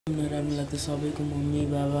नराम्रो लाग्छ सबैको मम्मी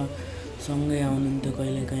बाबा सँगै आउनुहुन्थ्यो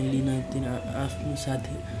कहिलेकाहीँ लिन आफ्नो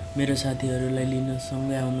साथी मेरो साथीहरूलाई लिन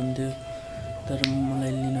सँगै आउनुहुन्थ्यो तर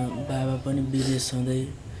मलाई लिन बाबा पनि विदेश सधैँ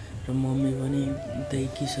र मम्मी पनि त्यही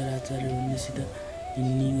किशोर आचार्य भन्नेसित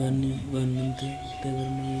हिँड्ने गर्नुहुन्थ्यो त्यही भएर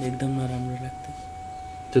मलाई एकदम नराम्रो लाग्थ्यो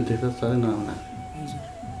त्यो देख्दा साह्रै नराम्रो हजुर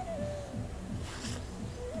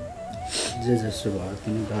जे जसो भए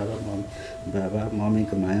पनि बाबा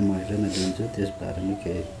मम्मीको माया मैले नै दिन्छु त्यसबारेमा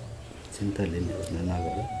केही चिन्ता लिने भन्ने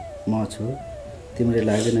नगर म छु तिमीले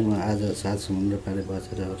लाग्दैन म आज सात समुद्र पारि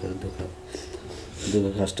बसेर एउटा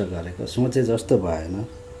दुःख कष्ट गरेको सोचे जस्तो भएन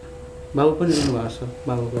बाबु पनि रुनु भएको छ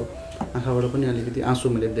बाबुको आँखाबाट पनि अलिकति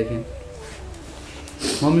आँसु मैले देखेँ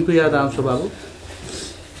मम्मीको याद आउँछ बाबु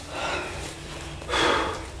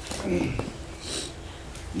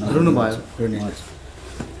रुनु भयो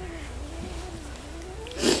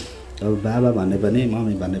अब बाबा भने पनि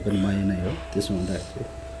मम्मी भने पनि मै नै हो त्यसो हुँदाखेरि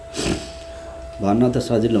भन्न त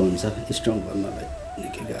सजिलो हुन्छ स्ट्रङ भन्नलाई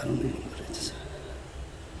निकै गाह्रो नै हुँदो रहेछ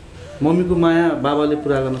मम्मीको माया बाबाले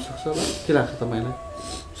पुरा गर्न सक्छ होला के लाग्छ तपाईँलाई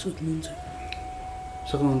सक्नुहुन्छ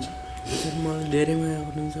मलाई धेरै माया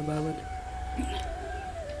गर्नुहुन्छ बाबाले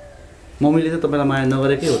मम्मीले त तपाईँलाई माया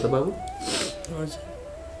नगरेकै हो त बाबु हजुर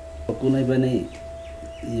कुनै पनि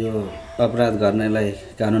यो अपराध गर्नेलाई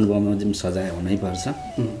कानुन बमोजिम सजाय हुनैपर्छ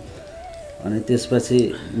अनि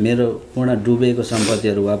त्यसपछि मेरो पूर्ण डुबेको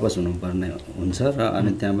सम्पत्तिहरू वापस हुनुपर्ने हुन्छ र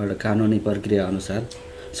अनि त्यहाँबाट कानुनी प्रक्रिया अनुसार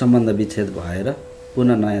सम्बन्ध विच्छेद भएर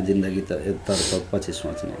पुनः नयाँ जिन्दगी तर्फ पछि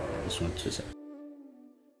सोच्छु सर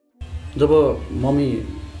जब मम्मी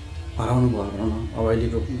हराउनु भयो भनौँ न अब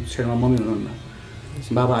अहिलेको क्षणमा मम्मी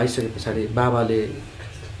हुनुहुन्न बाबा आइसके पछाडि बाबाले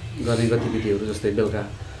गर्ने गतिविधिहरू जस्तै बेलुका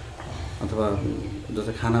अथवा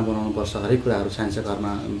जस्तै खाना बनाउनु पर्छ हरेक कुराहरू चाहिन्छ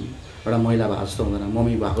घरमा एउटा महिला भएको जस्तो हुँदैन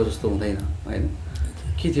मम्मी भएको जस्तो हुँदैन होइन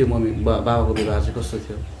के थियो मम्मी बाबाको व्यवहार चाहिँ कस्तो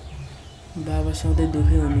थियो बाबा सधैँ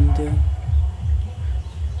दुःखै हुनुहुन्थ्यो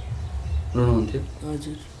रुनुहुन्थ्यो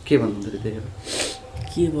हजुर के भन्नुहुन्थ्यो त्यतिखेर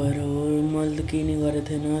के भएर हो मैले त केही नै गरेको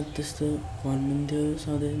थिएन त्यस्तो भन्नुहुन्थ्यो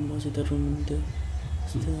सधैँ मसित रुनुहुन्थ्यो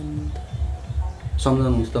त्यस्तै भन्नुहुन्थ्यो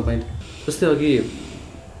सम्झाउनुहुन्छ तपाईँले जस्तै अघि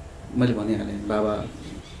मैले भनिहालेँ बाबा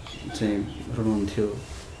चाहिँ रुनुहुन्थ्यो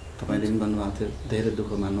तपाईँले पनि भन्नुभएको थियो धेरै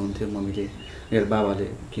दुःख मान्नुहुन्थ्यो मम्मीले मेरो बाबाले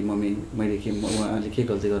कि मम्मी मैले के उहाँले के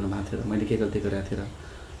गल्ती गर्नुभएको थियो र मैले के गल्ती गरेको थिएँ र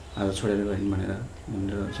आज छोडेर गइन् भनेर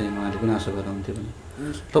चाहिँ उहाँले गुनासो गर्नुहुन्थ्यो भने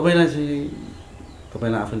तपाईँलाई चाहिँ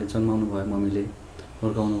तपाईँलाई आफूले जन्माउनु भयो मम्मीले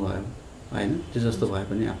हुर्काउनु भयो होइन त्यो जस्तो भए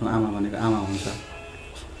पनि आफ्नो आमा भनेको आमा हुन्छ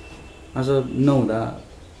आज नहुँदा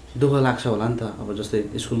दुःख लाग्छ होला नि त अब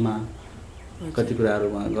जस्तै स्कुलमा कति कुराहरू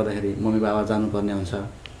गर्दाखेरि मम्मी बाबा जानुपर्ने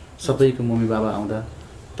हुन्छ सबैको मम्मी बाबा आउँदा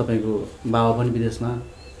तपाईँको बाबा पनि विदेशमा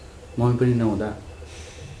मम्मी पनि नहुँदा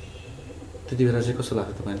त्यति बेला चाहिँ कस्तो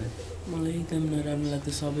लाग्छ तपाईँलाई मलाई एकदम नराम्रो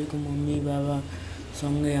लाग्छ सबैको मम्मी बाबा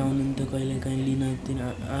सँगै आउनुहुन्थ्यो कहिलेकाहीँ लिन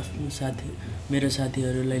आफ्नो साथी मेरो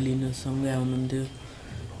साथीहरूलाई लिन सँगै आउनुहुन्थ्यो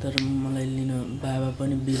तर मलाई लिन बाबा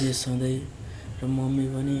पनि विदेश सधैँ र मम्मी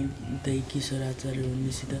पनि त्यही किशोर आचार्य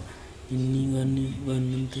भन्नेसित हिँड्ने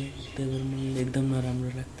गर्नुहुन्थ्यो त्यही भएर मलाई एकदम नराम्रो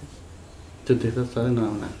लाग्थ्यो त्यो देख्दा साह्रै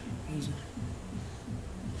नराम्रो हजुर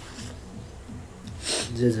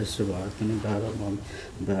जे जसो भए पनि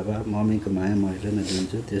बाबा मम्मीको माया मैले नै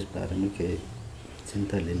दिन्छु त्यसबारेमा केही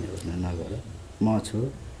चिन्ता लिने भन्ने नगर म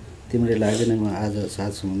छु तिमीले लाग्दैन म आज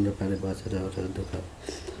सात समुद्र पारि बसेर एउटा दुःख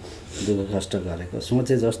कष्ट गरेको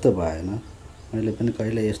सोचे जस्तो भएन मैले पनि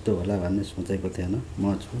कहिले यस्तो होला भन्ने सोचेको थिएन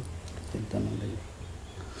म छु चिन्ता नलिनु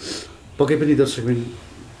पक्कै पनि दर्शकबिन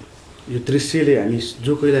यो दृश्यले हामी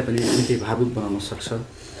जो कोहीलाई पनि निकै भावुक बनाउन सक्छ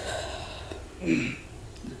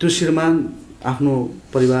त्यो श्रीमान आफ्नो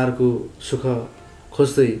परिवारको सुख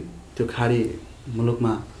खोज्दै त्यो खाडी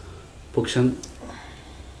मुलुकमा पुग्छन्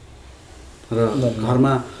र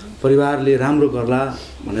घरमा परिवारले राम्रो गर्ला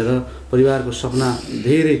भनेर परिवारको सपना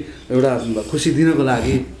धेरै एउटा खुसी दिनको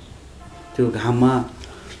लागि त्यो घाममा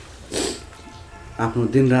आफ्नो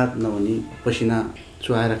दिनरात नभनी पसिना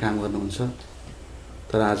चुहाएर काम गर्नुहुन्छ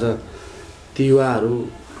तर आज ती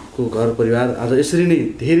युवाहरूको घर परिवार आज यसरी नै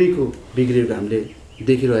धेरैको बिग्रिएको हामीले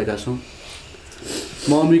देखिरहेका छौँ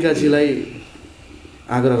म अम्बिकाजीलाई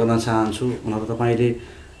आग्रह गर्न चाहन्छु उनीहरू तपाईँले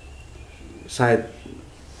सायद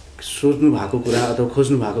सोच्नु भएको कुरा अथवा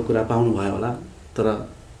खोज्नु भएको कुरा पाउनुभयो होला तर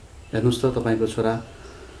हेर्नुहोस् त तपाईँको छोरा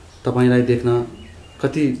तपाईँलाई देख्न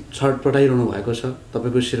कति छटपटाइरहनु भएको छ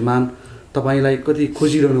तपाईँको श्रीमान तपाईँलाई कति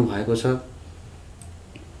खोजिरहनु भएको छ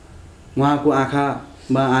उहाँको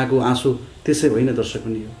आँखामा आएको आँसु त्यसै होइन दर्शक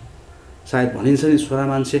पनि हो सायद भनिन्छ नि छोरा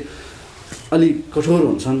मान्छे अलिक कठोर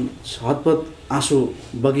हुन्छन् हतपत आँसु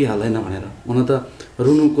बगिहाल्दैन भनेर हुन त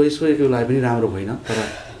रुनु कोही कोहीको लागि पनि राम्रो होइन तर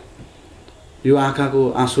यो आँखाको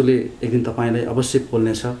आँसुले एक दिन तपाईँलाई अवश्य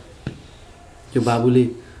पोल्नेछ। यो बाबुले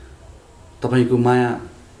तपाईँको माया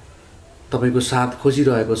तपाईँको साथ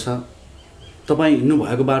खोजिरहेको छ। तपाईँ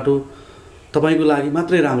हिँड्नुभएको बाटो तपाईँको लागि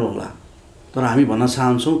मात्रै राम्रो होला, तर हामी भन्न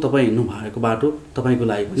चाहन्छौँ तपाईँ हिँड्नुभएको बाटो तपाईँको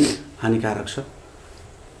लागि पनि हानिकारक छ।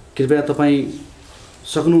 कृपया तपाईँ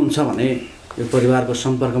सक्नुहुन्छ भने यो परिवारको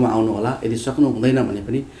सम्पर्कमा आउनुहोला। यदि सक्नु हुँदैन भने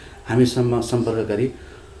पनि हामीसँग सम्पर्क गरी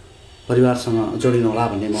परिवारसँग जोडिनुहोला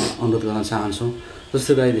भन्ने म अनुरोध गर्न चाहन्छु।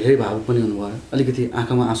 जस्तै दाइ धेरै भावुक पनि हुनुभयो, अलिकति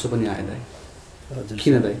आँखामा आँसु पनि आयो दाइ। हजुर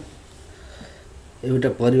किन दाइ? एउटा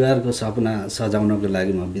परिवारको सपना सजाउनको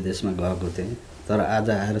लागि म विदेशमा गएको थिएँ, तर आज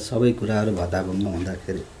आएर सबै कुराहरू भताभङ्ग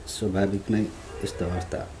हुँदाखेरि स्वाभाविक नै यस्तो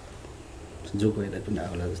अवस्था जो कहिले पनि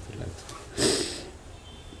आउला जस्तो लाग्छ।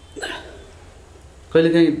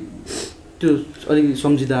 कहिलेकाहीँ त्यो अलिकति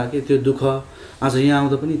सम्झिँदा कि त्यो दुःख आज यहाँ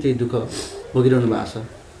आउँदा पनि त्यही दुःख भोगिरहनु भएको छ।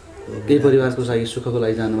 त्यही परिवारको लागि सुखको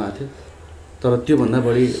लागि जानुभएको थियो, तर त्योभन्दा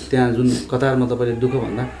बढी त्यहाँ जुन कतारमा तपाईँले दुःख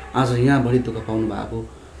भन्दा आज यहाँ बढी दुःख पाउनु भएको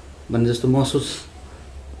भन्ने जस्तो महसुस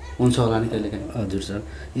हुन्छ होला नि कहिलेकाहीँ। हजुर सर,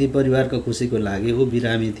 यही परिवारको खुसीको लागि ऊ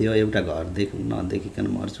बिरामी थियो, एउटा घर नदेखिकन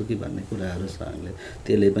मर्छु कि भन्ने कुराहरू सरले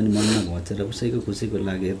त्यसले पनि मनमा घोचेर उसैको खुसीको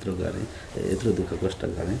लागि यत्रो गरेँ, यत्रो दुःख कष्ट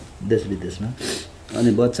गरेँ देश विदेशमा।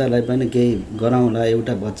 अनि बच्चालाई पनि केही गराउँला,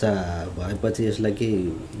 एउटा बच्चा भएपछि यसलाई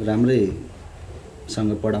केही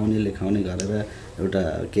राम्रैसँग पढाउने लेखाउने गरेर एउटा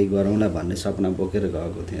केही गरौँला भन्ने सपना बोकेर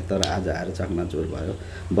गएको थिएँ, तर आज आएर चकनाचुर भयो।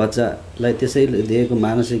 बच्चालाई त्यसैले दिएको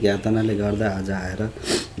मानसिक यातनाले गर्दा आज आएर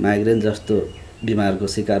माइग्रेन जस्तो बिमारको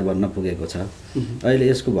शिकार बन्न पुगेको छ। अहिले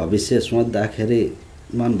यसको भविष्य सोच्दाखेरि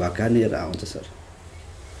मन भकानिएर आउँछ सर।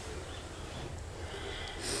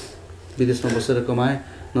 विदेशमा बसेर कमाए,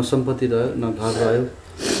 न सम्पत्ति रह्यो न घर रह्यो,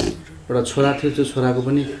 एउटा छोरा थियो, त्यो छोराको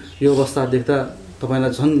पनि यो अवस्था देख्दा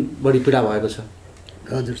तपाईँलाई झन् बढी पीडा भएको छ।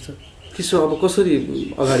 हजुर सर। के छ अब कसरी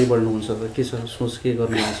अगाडि बढ्नुहुन्छ र के छ सोच, के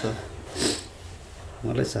गर्नुभएको छ?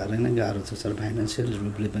 मलाई साह्रै नै गाह्रो छ सर, फाइनेन्सियल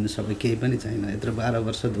रूपले पनि सबै केही पनि छैन। यत्रो 12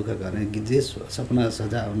 वर्ष दुःख गरेँ, जे सपना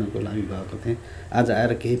सजाउनको लागि गएको थिएँ, आज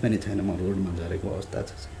आएर केही पनि छैन। म रोडमा झरेको अवस्था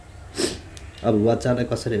छ। अब बच्चालाई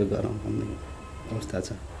कसरी गरौँ भन्ने अवस्था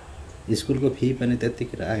छ। स्कुलको फी पनि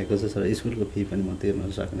त्यत्तिकै राखेको छ सर, स्कुलको फी पनि म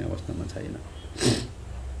तिर्न सक्ने अवस्थामा छैन।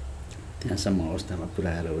 त्यहाँसम्म अवस्थामा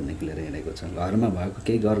पुऱ्याएर निक्लेर हिँडेको छ। घरमा भएको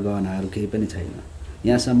केही गरगहनाहरू केही पनि छैन।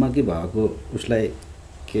 यहाँसम्म कि भएको उसलाई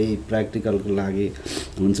केही प्र्याक्टिकलको लागि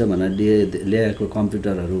हुन्छ भनेर ल्याएको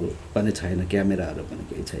कम्प्युटरहरू पनि छैन, क्यामेराहरू पनि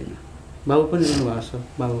केही छैन। बाबु पनि जानुभएको छ,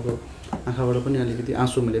 बाबुको आँखाबाट पनि अलिकति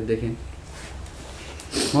आँसु मैले देखेँ।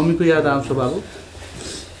 मम्मीको याद आउँछ बाबु?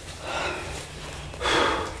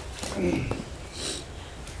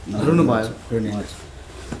 रुनु भयो?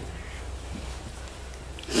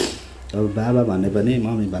 अब बाबा भने पनि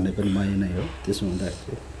मम्मी भने पनि मै नै हो। त्यसो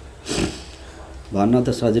हुँदाखेरि भन्न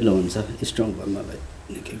त सजिलो हुन्छ, स्ट्रङ भन्नलाई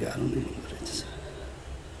निकै गाह्रो नै हुँदो रहेछ।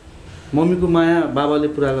 मम्मीको माया बाबाले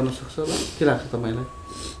पुरा गर्न सक्छ होला के लाग्छ तपाईँलाई?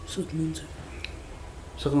 सक्नुहुन्छ?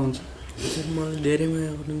 मलाई धेरै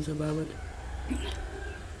माया गर्नुहुन्छ बाबाले।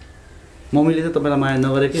 मम्मीले चाहिँ तपाईँलाई माया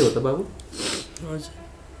नगरेकै हो त बाबु? हजुर,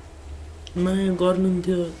 माया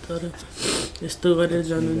गर्नुहुन्थ्यो, तर यस्तो गरेर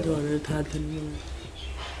जानुहुन्थ्यो भनेर थाहा थिएन मलाई।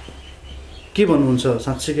 के भन्नुहुन्छ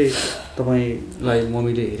साँच्चीकै तपाईँलाई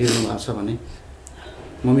मम्मीले हेरिरहनु भएको छ भने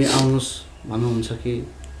मम्मी आउनुहोस् भन्नुहुन्छ कि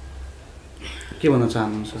के भन्न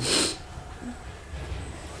चाहनुहुन्छ?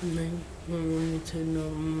 मम्मी छैन,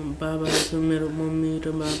 बाबा छ मेरो। मम्मी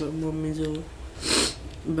र बाबा, मम्मी जो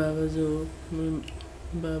बाबा जो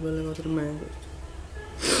बाबालाई मात्र माया गर्छ।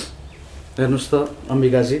 हेर्नुहोस् त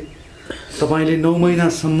अम्बिकाजी, तपाईँले 9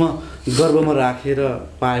 महिनासम्म गर्भमा राखेर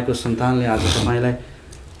पाएको सन्तानले आज तपाईँलाई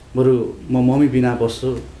बरु म मम्मी बिना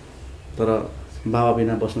बस्छु तर बाबा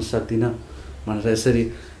बिना बस्न सक्दिनँ भनेर यसरी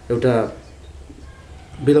एउटा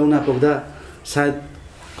बिलौना पुग्दा सायद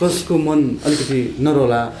कसको मन अलिकति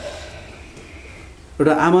नरोला।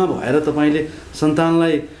 एउटा आमा भएर तपाईँले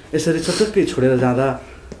सन्तानलाई यसरी चटक्कै छोडेर जाँदा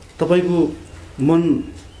तपाईँको मन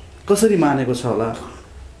कसरी मानेको छ होला?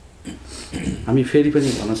 हामी फेरि पनि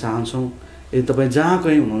भन्न चाहन्छौँ, यदि तपाईँ जहाँ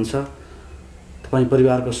कहीँ हुनुहुन्छ तपाईँ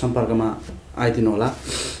परिवारको सम्पर्कमा आइदिनु होला।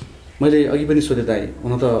 मैले अघि पनि सोधेँ दाइ,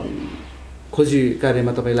 हुन त खोजी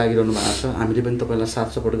कार्यमा तपाईँ लागिरहनु भएको छ, हामीले पनि तपाईँलाई साथ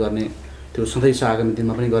सपोर्ट गर्ने त्यो सधैँ छ, आगामी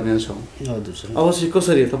दिनमा पनि गर्ने छौँ। हजुर सर। अवश्य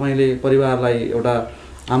कसरी तपाईँले परिवारलाई एउटा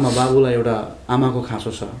आमा बाबुलाई एउटा आमाको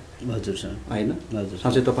खाँचो छ। हजुर सर। होइन? हजुर।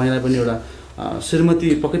 साँच्चै तपाईँलाई पनि एउटा श्रीमती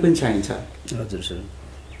पक्कै पनि चाहिन्छ। हजुर सर।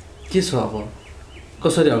 के छ अब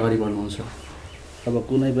कसरी अगाडि बढ्नुहुन्छ? अब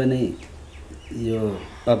कुनै पनि यो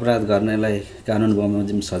अपराध गर्नेलाई कानुन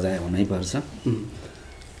बमोजिम सजाय हुनैपर्छ।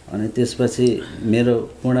 अनि त्यसपछि मेरो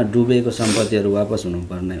पूर्ण डुबेको सम्पत्तिहरू वापस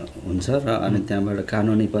हुनुपर्ने हुन्छ र अनि त्यहाँबाट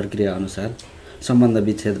कानुनी प्रक्रिया अनुसार सम्बन्ध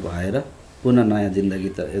विच्छेद भएर पुनः नयाँ जिन्दगी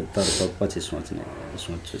तर्फ पछि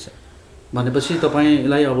सोच्छु सर। भनेपछि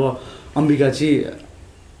तपाईँलाई अब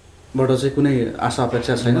अम्बिकाजीबाट चाहिँ कुनै आशा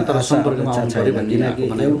अपेक्षा छैन, तर सम्पर्कमा आउनु पर्यो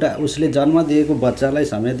भन्ने। एउटा उसले जन्म दिएको बच्चालाई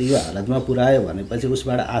समेत यो हालतमा पुर्यायो भनेपछि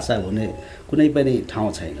उसबाट आशा हुने कुनै पनि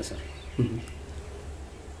ठाउँ छैन सर।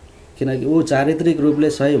 किनकि ऊ चारित्रिक रूपले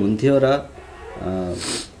सही हुन्थ्यो र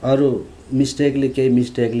अरू केही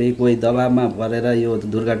मिस्टेकले कोही दबाबमा परेर यो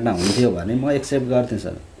दुर्घटना हुन्थ्यो भने म एक्सेप्ट गर्थेँ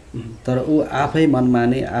सर। तर ऊ आफै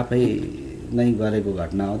मनमानी आफै नै गरेको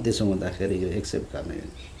घटना हो, त्यसो हुँदाखेरि यो एक्सेप्ट गर्ने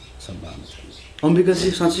सम्भावना छैन। अम्बिकाजी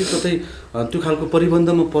साँच्चै कतै त्यो खालको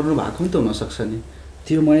परिबन्धमा पर्नु भएको नि त हुनसक्छ नि।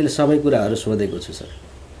 त्यो मैले सबै कुराहरू सोधेको छु सर,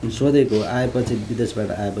 सोधेको आएपछि विदेशबाट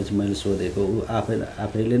आएपछि मैले सोधेको ऊ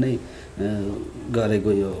आफैले नै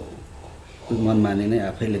गरेको, यो मनमानी नै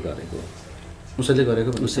आफैले गरेको, उसैले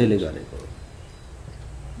गरेको।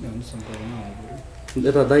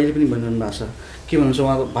 यता दाइले पनि भनिरहनु भएको छ, के भन्नुहुन्छ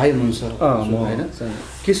उहाँको भाइ हुनुहुन्छ होइन,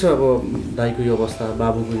 के छ अब दाइको यो अवस्था,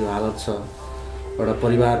 बाबुको यो हालत छ, एउटा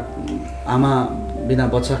परिवार आमा बिना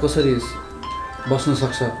बच्चा कसरी बस्न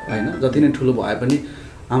सक्छ होइन, जति नै ठुलो भए पनि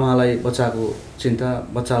आमालाई बच्चाको चिन्ता,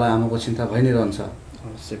 बच्चालाई आमाको चिन्ता भइ नै रहन्छ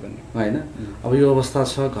होइन। अब यो अवस्था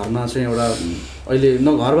छ घरमा चाहिँ एउटा अहिले न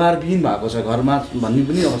घरबार विहीन भएको छ, घरमा भन्ने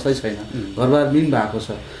पनि अवस्थै छैन, घरबार विहीन भएको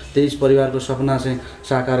छ। त्यही परिवारको सपना चाहिँ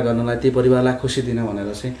साकार गर्नलाई, त्यही परिवारलाई खुसी दिन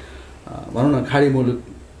भनेर चाहिँ भनौँ न खाडी मुलुक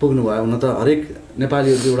पुग्नुभयो। हुन त हरेक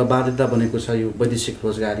नेपालीहरूको एउटा बाध्यता बनेको छ यो वैदेशिक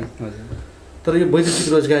रोजगारी, तर यो वैदेशिक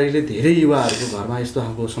रोजगारीले धेरै युवाहरूको घरमा यस्तो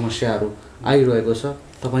खालको समस्याहरू आइरहेको छ।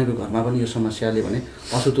 तपाईँको घरमा पनि यो समस्याले भने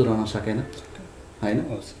असुतु रहन सकेन होइन,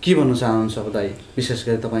 के भन्न चाहनुहुन्छ अब दाइ, विशेष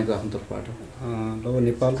गरी तपाईँको आफ्नो तर्फबाट? अब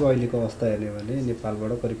नेपालको अहिलेको अवस्था हेर्ने भने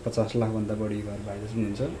नेपालबाट करिब 50 लाखभन्दा बढी घर बाहिर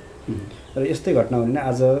हुनुहुन्छ र यस्तै घटना हो भने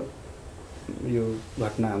आज यो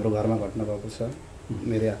घटना हाम्रो घरमा घट्न गएको छ।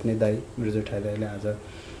 मेरो आफ्नै दाइ, मेरो जेठाइ दाइले आज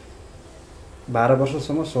 12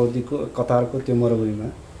 वर्षसम्म सौदीको कतारको त्यो मरुभूमिमा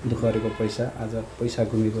दुःख गरेको पैसा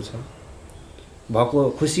गुमेको छ। भएको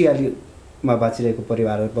खुसियालीमा बाँचिरहेको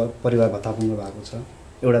परिवार भत्ताभुङ्ग भएको छ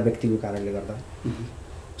एउटा व्यक्तिको कारणले गर्दा,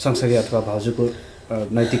 सँगसँगै अथवा भाउजूको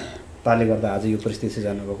नैतिकताले गर्दा आज यो परिस्थिति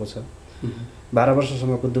सिर्जना भएको छ। 12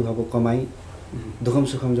 वर्षसम्मको दुःखको कमाई, दुःखम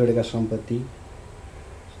सुखम जोडेका सम्पत्ति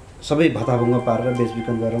सबै भत्ताभुङ्ग पारेर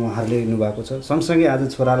बेचबिखन गरेर उहाँहरूले लिनुभएको छ। सँगसँगै आज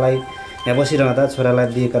छोरालाई यहाँ बसिरहँदा छोरालाई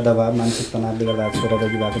दिएका दबाब, मानसिक तनावले गर्दा छोरा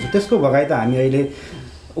रोगी भएको छ। त्यसको भगाइ त हामी अहिले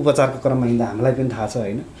उपचारको क्रममा हिँड्दा हामीलाई पनि थाहा छ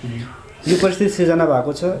होइन। यो परिस्थिति सिर्जना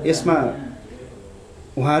भएको छ। यसमा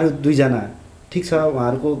उहाँहरू दुईजना ठिक छ,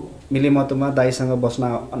 उहाँहरूको मिलेमतोमा दाइसँग बस्न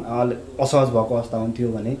असहज भएको अवस्था हुन्थ्यो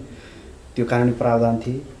भने त्यो कानुनी प्रावधान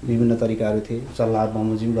थिए, विभिन्न तरिकाहरू थिए, सल्लाह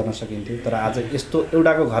बमोजिम गर्न सकिन्थ्यो। तर आज यस्तो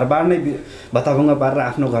एउटाको घरबार नै भत्ताभुङ्ग पारेर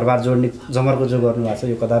आफ्नो घरबार जोड्ने जमर्को जो गर्नुभएको छ,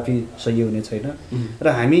 यो कदापि सही हुने छैन। र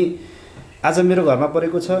हामी आज मेरो घरमा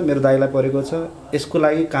परेको छ, मेरो दाइलाई परेको छ, यसको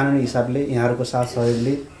लागि कानुनी हिसाबले यहाँहरूको साथ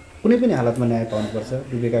सहयोगले कुनै पनि हालतमा न्याय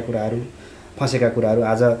पाउनुपर्छ। डुबेका कुराहरू, फँसेका कुराहरू,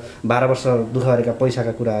 आज 12 वर्ष दुःख गरेका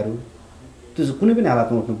पैसाका कुराहरू, त्यो कुनै पनि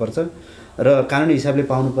हालतमा उठ्नुपर्छ र कानुनी हिसाबले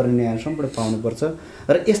पाउनुपर्ने न्याय सम्पूर्ण पाउनुपर्छ।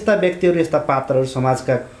 र यस्ता व्यक्तिहरू, यस्ता पात्रहरू,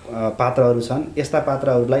 समाजका पात्रहरू छन्, यस्ता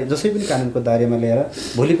पात्रहरूलाई जसै पनि कानुनको दायरामा ल्याएर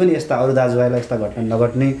भोलि पनि यस्ता अरू दाजुभाइलाई यस्ता घटना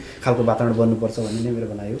नघट्ने खालको वातावरण बन्नुपर्छ भन्ने नै मेरो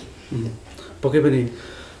भनाइ हो। पक्कै पनि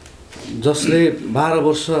जसले 12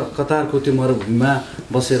 वर्ष कतारको त्यो मरुभूमिमा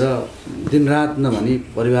बसेर दिनरात नभनी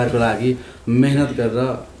परिवारको लागि मेहनत गरेर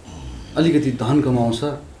अलिकति धन कमाउँछ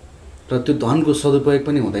र त्यो धनको सदुपयोग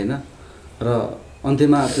पनि हुँदैन र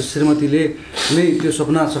अन्त्यमा त्यो श्रीमतीले नै त्यो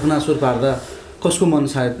सपनासुर पार्दा कसको मन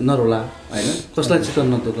सायद नरोला होइन, कसलाई चित्त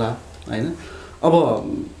नदुख्ला होइन। अब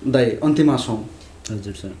दाइ अन्त्यमा छौँ।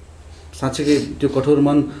 हजुर सर, साँच्चीकै त्यो कठोर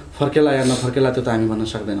मन फर्केला या नफर्केला त्यो त हामी भन्न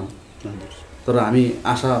सक्दैनौँ, तर हामी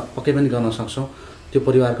आशा पक्कै पनि गर्न सक्छौँ त्यो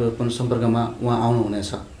परिवारको पनि सम्पर्कमा उहाँ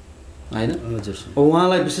आउनुहुनेछ होइन। हजुर सर,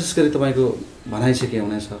 उहाँलाई विशेष गरी तपाईँको भनाइ चाहिँ के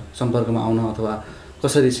हुनेछ, सम्पर्कमा आउन अथवा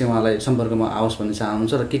कसरी चाहिँ उहाँलाई सम्पर्कमा आओस् भन्ने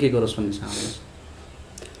चाहनुहुन्छ र के गरोस् भन्ने चाहनुहुन्छ?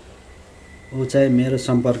 ऊ चाहिँ मेरो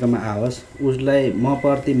सम्पर्कमा आओस्, उसलाई म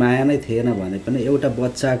प्रति माया नै थिएन भने पनि एउटा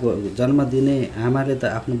बच्चाको जन्म दिने आमाले त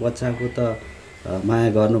आफ्नो बच्चाको त माया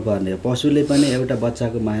गर्नुपर्ने हो। पशुले पनि एउटा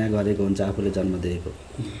बच्चाको माया गरेको हुन्छ आफूले जन्म दिएको।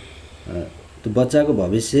 त्यो बच्चाको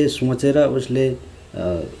भविष्य सोचेर उसले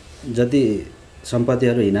जति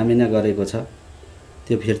सम्पत्तिहरू हिनामिना गरेको छ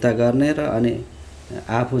त्यो फिर्ता गर्ने र अनि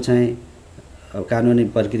आफू चाहिँ कानुनी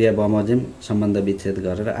प्रक्रिया बमोजिम सम्बन्ध विच्छेद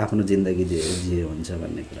गरेर आफ्नो जिन्दगी जिए हुन्छ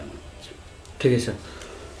भन्ने कुरामा। ठिकै छ।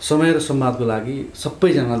 समय र संवादको लागि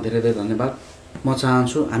सबैजनालाई धेरै धेरै धन्यवाद। म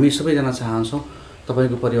चाहन्छु, हामी सबैजना चाहन्छौँ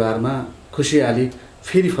तपाईँको परिवारमा खुसियाली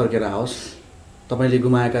फेरि फर्केर आओस्, तपाईँले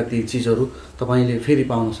गुमाएका ती चिजहरू तपाईँले फेरि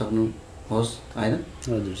पाउन सक्नुहोस् होइन।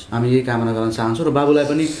 हजुर हामी यही कामना गर्न चाहन्छौँ र बाबुलाई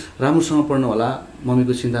पनि राम्रोसँग पढ्नु होला,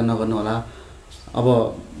 मम्मीको चिन्ता नगर्नु होला। अब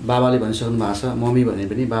बाबाले भनिसक्नु भएको छ, मम्मी भने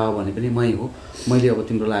पनि बाबा भने पनि मै हो, मैले अब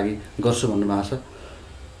तिम्रो लागि गर्छु भन्नुभएको छ।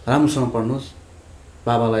 राम्रोसँग पढ्नुहोस्,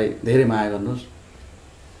 बाबालाई धेरै माया गर्नुहोस्,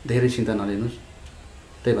 धेरै चिन्ता नलिनुहोस्,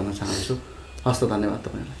 त्यही भन्न चाहन्छु। हस्त, धन्यवाद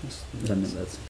तपाईँलाई। धन्यवाद।